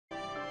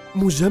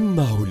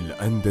مجمع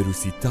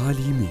الأندلس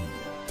التعليمي،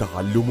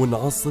 تعلم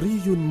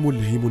عصري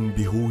ملهم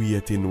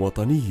بهوية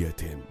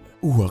وطنية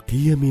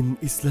وقيم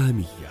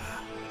إسلامية.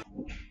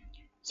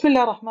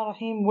 Bismillah ar-Rahman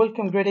ar-Rahim.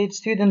 Welcome grade 8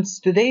 students.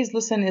 Today's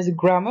lesson is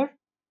grammar.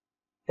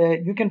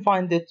 You can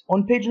find it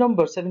on page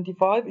number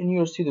 75 in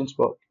your student's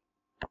book.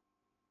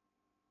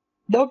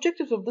 The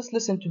objectives of this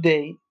lesson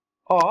today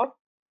are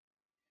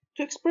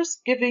to express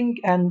giving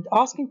and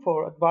asking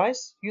for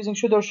advice using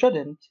should or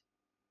shouldn't,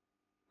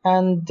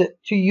 and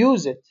to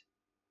use it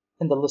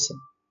in the lesson.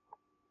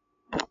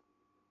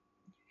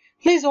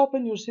 Please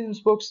open your student's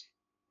books,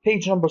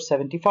 page number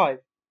 75.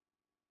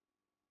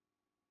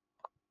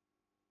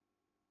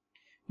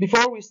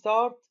 Before we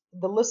start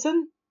the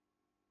lesson,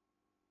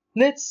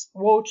 let's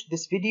watch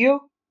this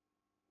video,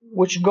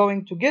 which is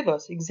going to give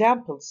us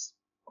examples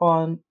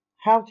on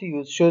how to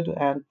use should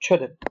and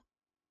shouldn't.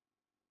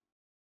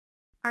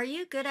 Are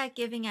you good at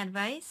giving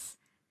advice?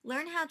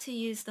 Learn how to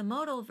use the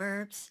modal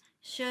verbs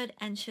should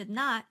and should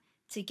not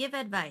to give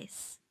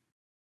advice.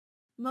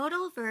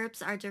 Modal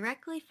verbs are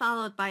directly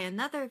followed by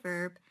another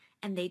verb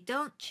and they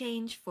don't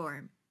change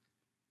form.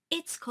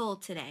 It's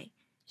cold today.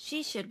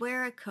 She should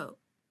wear a coat.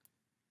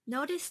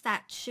 Notice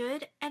that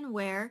should and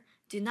wear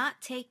do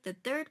not take the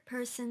third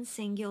person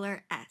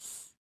singular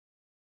s.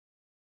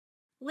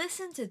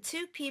 Listen to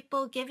two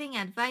people giving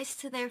advice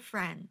to their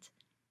friend.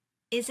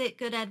 Is it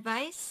good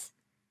advice?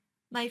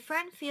 My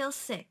friend feels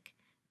sick,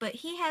 but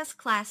he has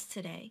class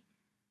today.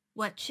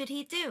 What should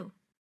he do?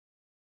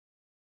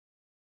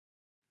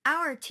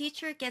 Our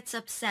teacher gets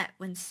upset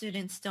when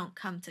students don't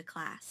come to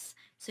class,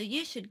 so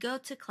you should go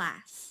to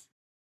class.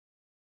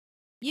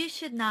 You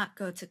should not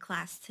go to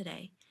class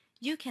today.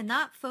 You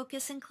cannot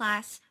focus in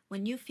class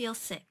when you feel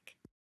sick.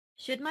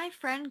 Should my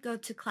friend go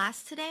to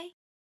class today?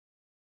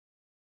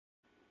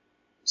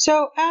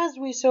 So, as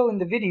we saw in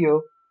the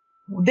video,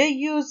 they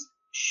use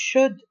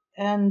should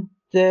and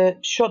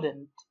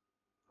shouldn't.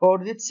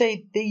 Or let's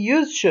say they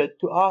use should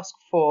to ask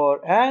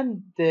for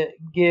and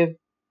give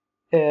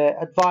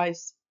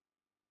advice.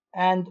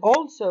 And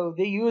also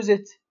they use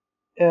it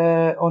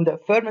on the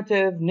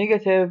affirmative,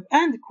 negative,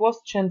 and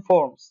question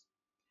forms.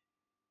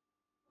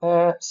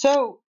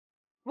 So,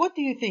 what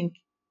do you think?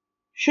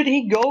 Should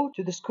he go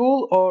to the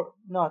school or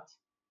not?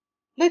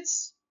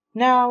 Let's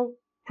now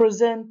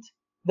present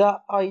the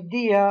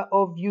idea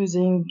of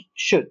using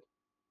should.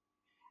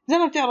 زي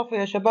ما بتعرفوا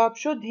يا شباب،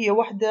 should هي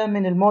واحدة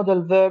من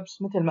المودال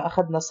verbs مثل ما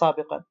أخذنا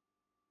سابقا.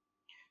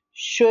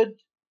 should,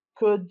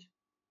 could,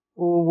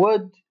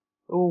 would,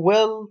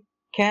 will,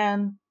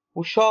 can,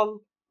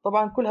 shall.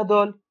 طبعا كل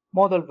هدول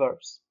modal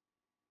verbs.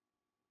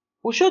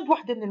 should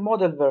واحدة من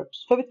المودال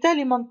verbs،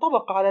 فبالتالي ما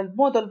انطبق على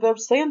المودال verbs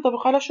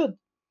سينطبق على should،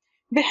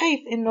 بحيث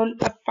إنه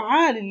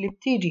الأفعال اللي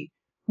بتيجي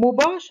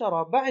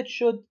مباشرة بعد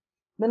should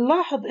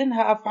بنلاحظ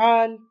إنها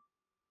أفعال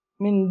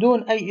من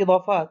دون أي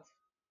إضافات،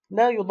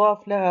 لا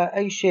يضاف لها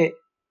أي شيء،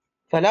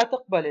 فلا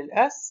تقبل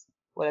الأس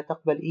ولا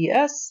تقبل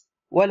ES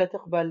ولا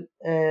تقبل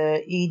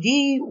ED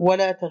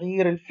ولا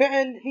تغيير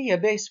الفعل،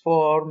 هي base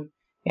form.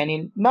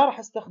 يعني ما راح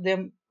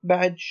استخدم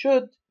بعد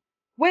should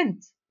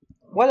went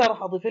ولا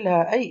راح أضيف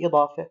لها أي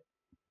إضافة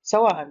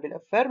سواء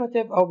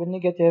بالaffirmative أو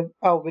بالنيجاتيف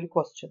أو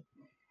بالquestion.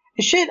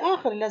 الشيء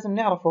الآخر اللي لازم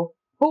نعرفه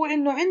هو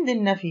إنه عند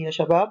النفي يا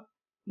شباب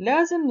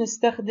لازم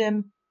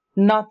نستخدم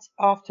not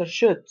after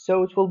should,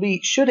 so it will be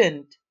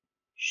shouldn't,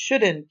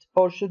 shouldn't,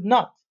 or should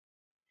not.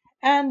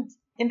 And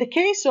in the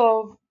case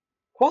of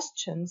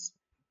questions,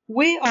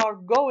 we are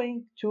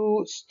going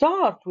to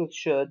start with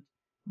should,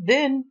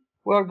 then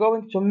we are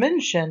going to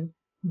mention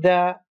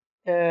the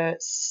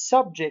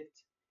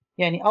subject.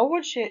 يعني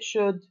أول شيء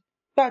should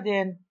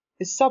بعدين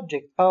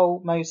السبجect أو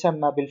ما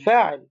يسمى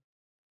بالفاعل.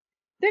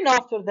 Then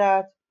after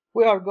that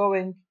we are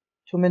going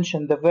to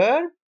mention the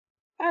verb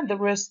and the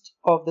rest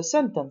of the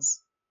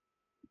sentence.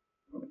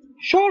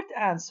 Short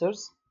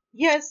answers: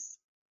 yes,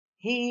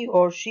 he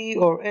or she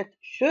or it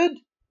should,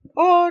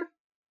 or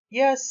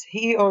yes,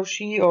 he or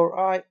she or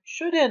I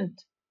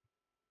shouldn't.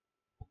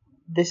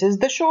 This is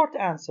the short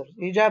answer.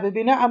 إجابة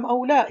بنعم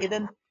أو لا.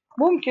 إذن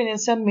ممكن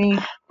نسمي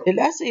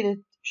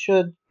الأسئلة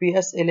should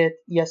بأسئلة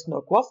yes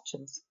no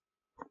questions.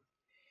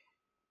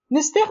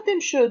 نستخدم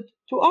should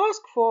to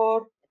ask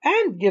for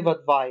and give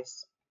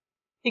advice.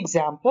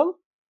 Example: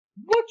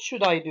 what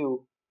should I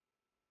do?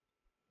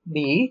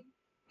 B: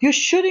 you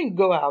shouldn't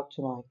go out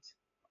tonight.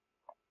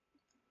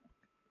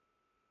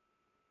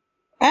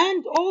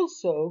 And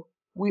also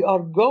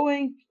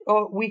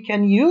we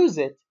can use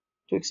it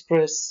to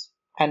express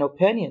an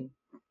opinion.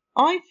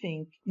 I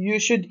think you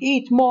should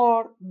eat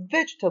more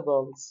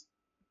vegetables.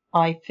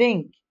 I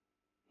think.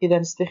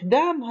 إذا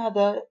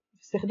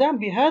استخدام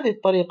بهذه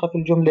الطريقة في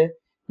الجملة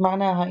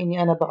معناها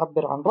إني أنا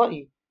بعبر عن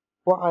رأيي،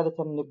 وعادة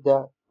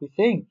نبدأ ب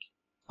think.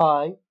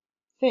 I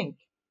think.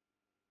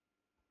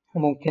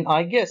 وممكن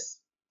I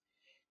guess.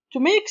 To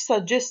make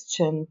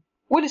suggestion،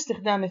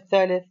 والاستخدام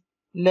الثالث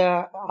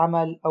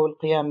لعمل أو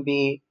القيام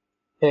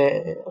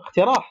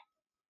باقتراح.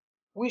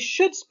 We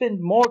should spend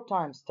more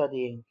time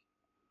studying.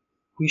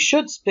 We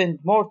should spend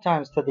more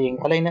time studying.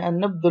 علينا أن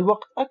نبذل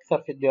وقت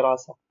أكثر في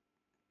الدراسة.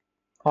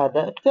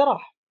 هذا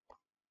اقتراح.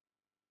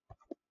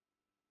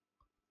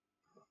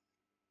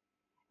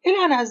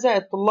 الآن أعزائي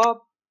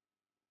الطلاب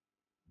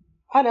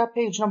على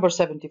page number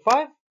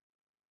 75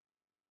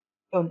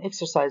 on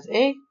exercise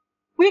A,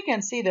 we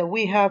can see that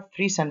we have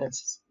 3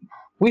 sentences.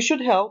 We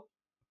should help.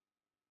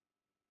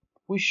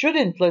 We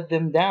shouldn't let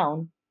them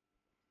down.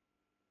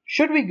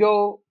 Should we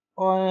go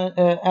on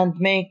and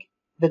make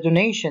the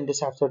donation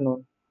this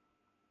afternoon?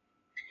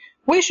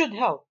 We should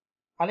help.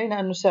 علينا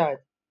أن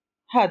نساعد.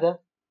 هذا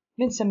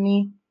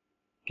بنسميه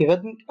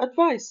giving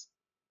advice.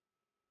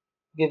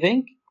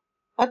 Giving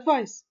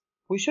advice.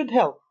 We should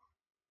help.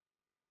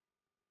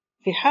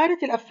 في حالة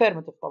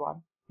الأفيرماتيف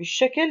طبعا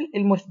بالشكل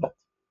المثبت.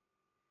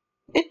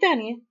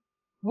 الثانية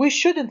we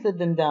shouldn't let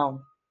them down.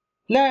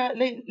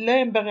 لا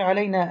ينبغي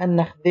علينا أن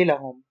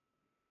نخذلهم.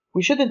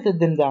 We shouldn't let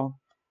them down.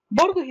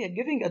 برضو هي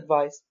giving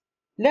advice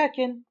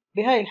لكن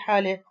بهاي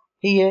الحالة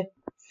هي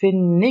في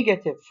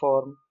negative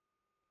form.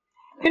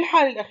 في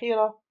الحالة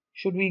الأخيرة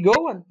should we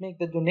go and make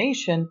the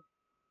donation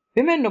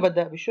بما أنه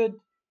بدأ بshould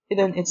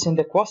إذن it's in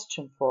the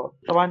question form.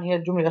 طبعا هي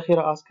الجملة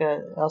الأخيرة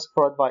ask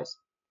for advice.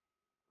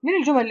 من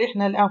الجمل اللي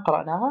احنا الآن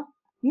قرأناها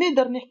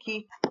نقدر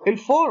نحكي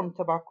الفورم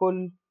تبع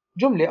كل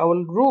جملة أو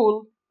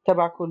الرول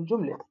تبع كل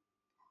جملة.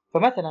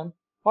 فمثلا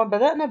هون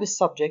بدأنا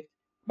بالسبجكت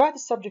بعد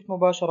السبجكت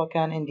مباشرة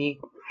كان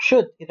عندي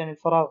should إذن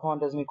الفراغ هون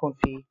لازم يكون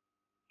فيه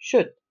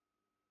should.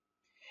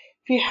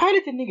 في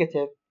حالة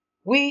النيجاتيف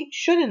we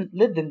shouldn't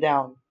let them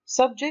down.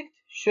 Subject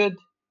should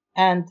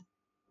and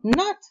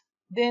not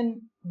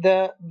then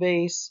the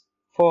base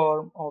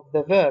form of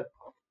the verb.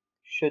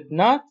 Should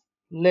not,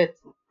 let.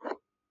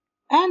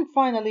 And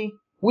finally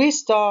we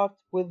start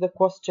with the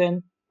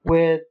question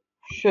with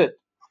should.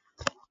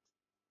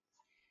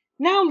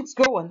 Now let's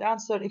go and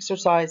answer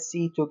exercise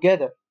C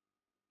together.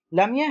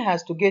 Lamia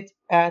has to get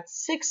at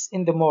 6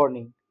 in the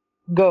morning.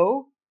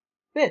 Go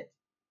bed.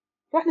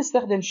 راح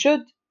نستخدم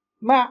should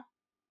مع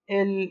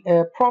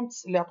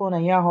prompts اللي أعطونا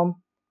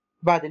إياهم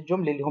بعد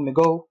الجملة اللي هم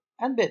go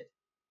and bed.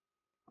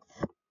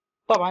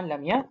 طبعا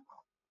لميا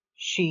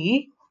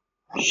she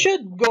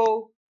should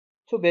go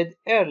to bed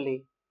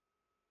early.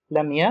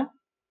 لميا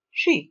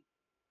she.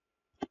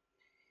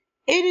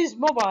 Eddie's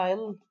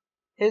mobile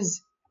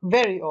is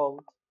very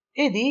old.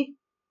 Eddie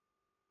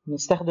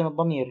نستخدم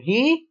الضمير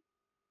he.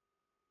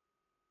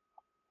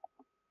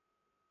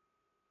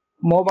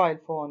 Mobile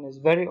phone is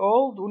very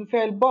old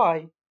والفعل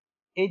buy.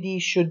 Eddie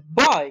should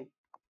buy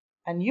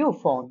a new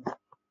phone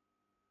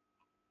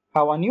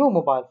أو a new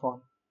mobile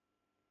phone.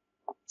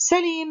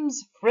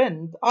 Salim's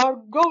friends are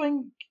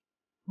going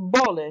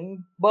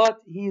bowling but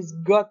he's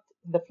got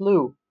the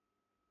flu.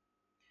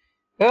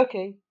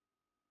 Okay,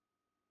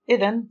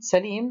 إذن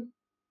Salim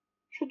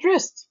should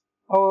rest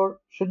or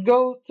should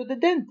go to the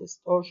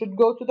dentist or should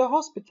go to the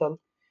hospital.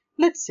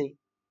 Let's see.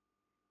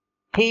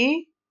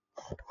 He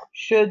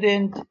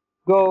shouldn't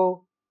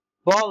go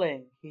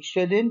bowling. He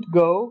shouldn't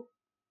go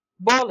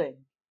bowling.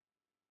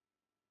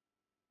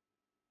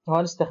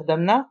 هون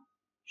استخدمنا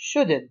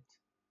shouldn't.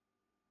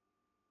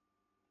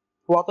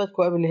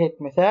 وأعطيتكم قبل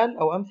هيك مثال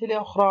أو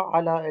أمثلة أخرى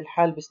على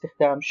الحال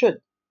باستخدام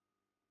should.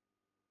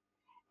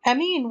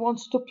 Amin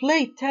wants to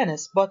play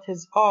tennis but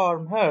his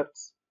arm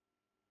hurts.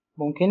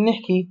 ممكن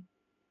نحكي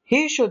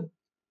he should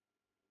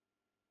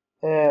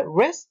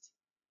rest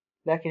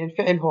لكن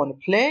الفعل هون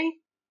play.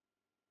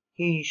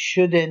 He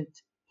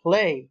shouldn't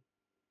play.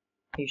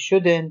 He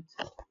shouldn't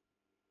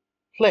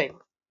play.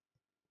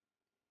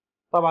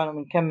 طبعا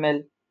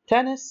بنكمل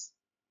tennis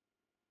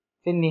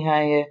في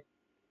نهاية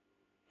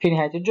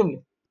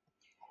الجملة.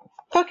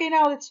 Okay,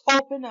 now let's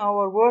open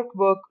our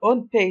workbook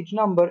on page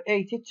number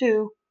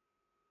 82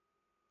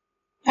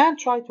 and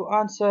try to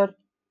answer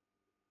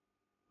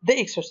the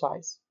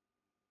exercise.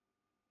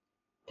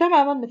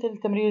 تماما مثل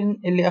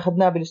التمرين اللي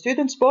أخذناه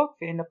بالstudents book.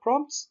 في عنا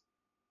prompts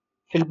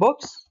في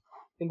البوكس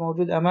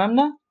الموجود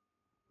أمامنا.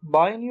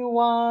 Buy a new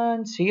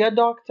one, see a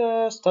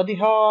doctor, study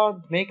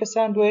hard, make a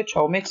sandwich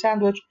أو make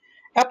sandwich,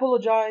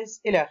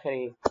 apologize إلى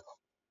آخره.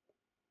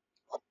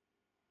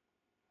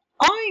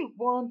 I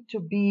want to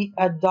be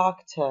a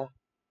doctor.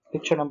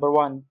 Picture number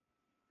 1.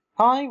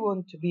 I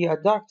want to be a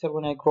doctor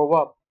when I grow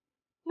up.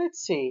 Let's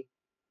see.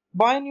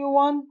 Buy a new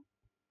one,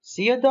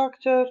 see a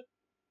doctor,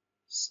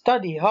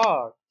 study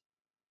hard.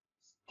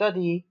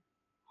 Study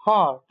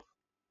hard.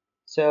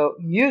 So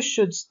you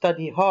should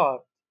study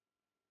hard.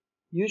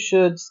 You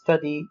should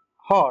study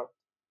hard.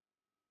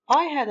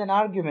 I had an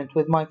argument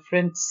with my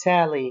friend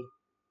Sally.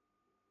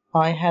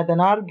 I had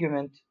an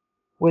argument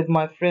with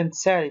my friend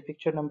Sally.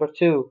 Picture number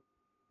 2.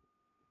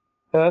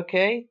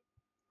 Okay.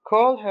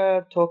 Call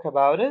her, talk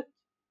about it.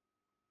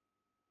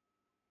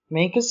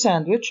 Make a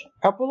sandwich,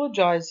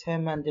 apologize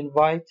him and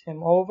invite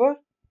him over.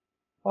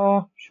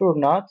 Sure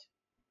not.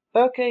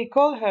 Okay,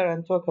 call her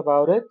and talk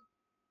about it.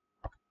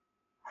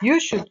 You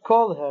should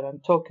call her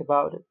and talk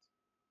about it.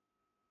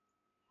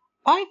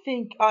 I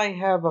think I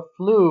have a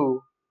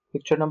flu.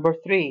 Picture number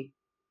 3.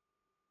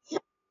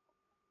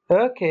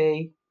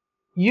 Okay,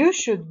 you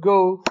should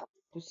go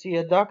to see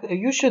a doctor.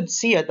 You should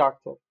see a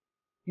doctor.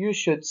 You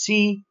should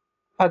see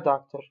a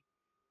doctor.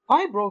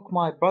 I broke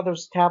my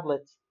brother's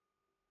tablet.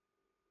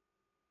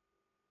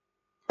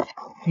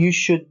 You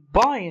should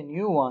buy a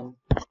new one.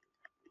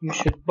 you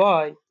should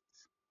buy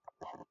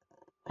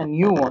a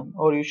new one,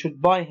 or you should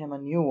buy him a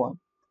new one.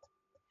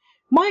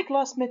 My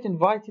classmate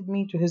invited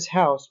me to his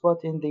house, but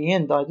in the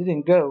end I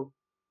didn't go.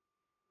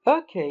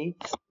 Okay,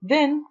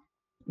 then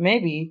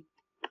maybe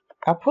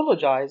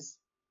apologize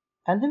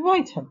and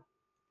invite him.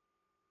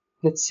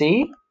 Let's see.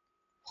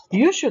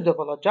 You should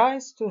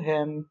apologize to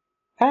him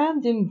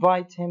and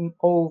invite him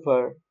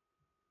over.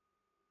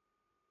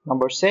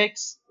 Number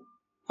 6.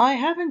 I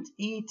haven't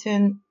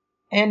eaten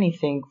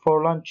anything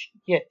for lunch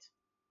yet.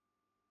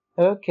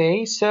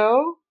 Okay,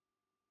 so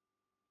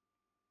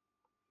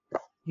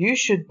you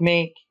should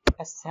make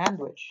a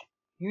sandwich.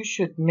 You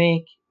should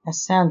make a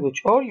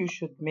sandwich, or you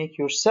should make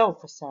yourself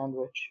a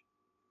sandwich.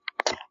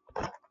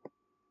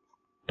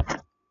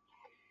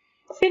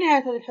 في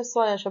نهاية هذه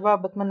الحصة يا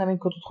شباب بتمنى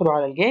منكم تدخلوا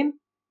على الجيم،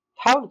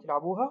 تحاولوا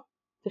تلعبوها،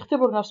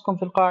 تختبروا نفسكم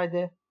في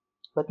القاعدة.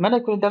 بتمنى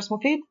يكون الدرس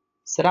مفيد.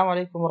 السلام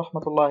عليكم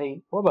ورحمة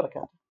الله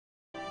وبركاته.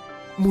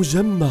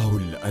 مجمع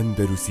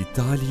الأندلس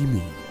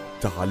التعليمي،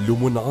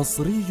 تعلم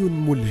عصري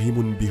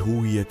ملهم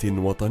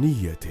بهوية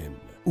وطنية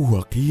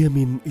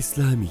وقيم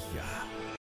إسلامية.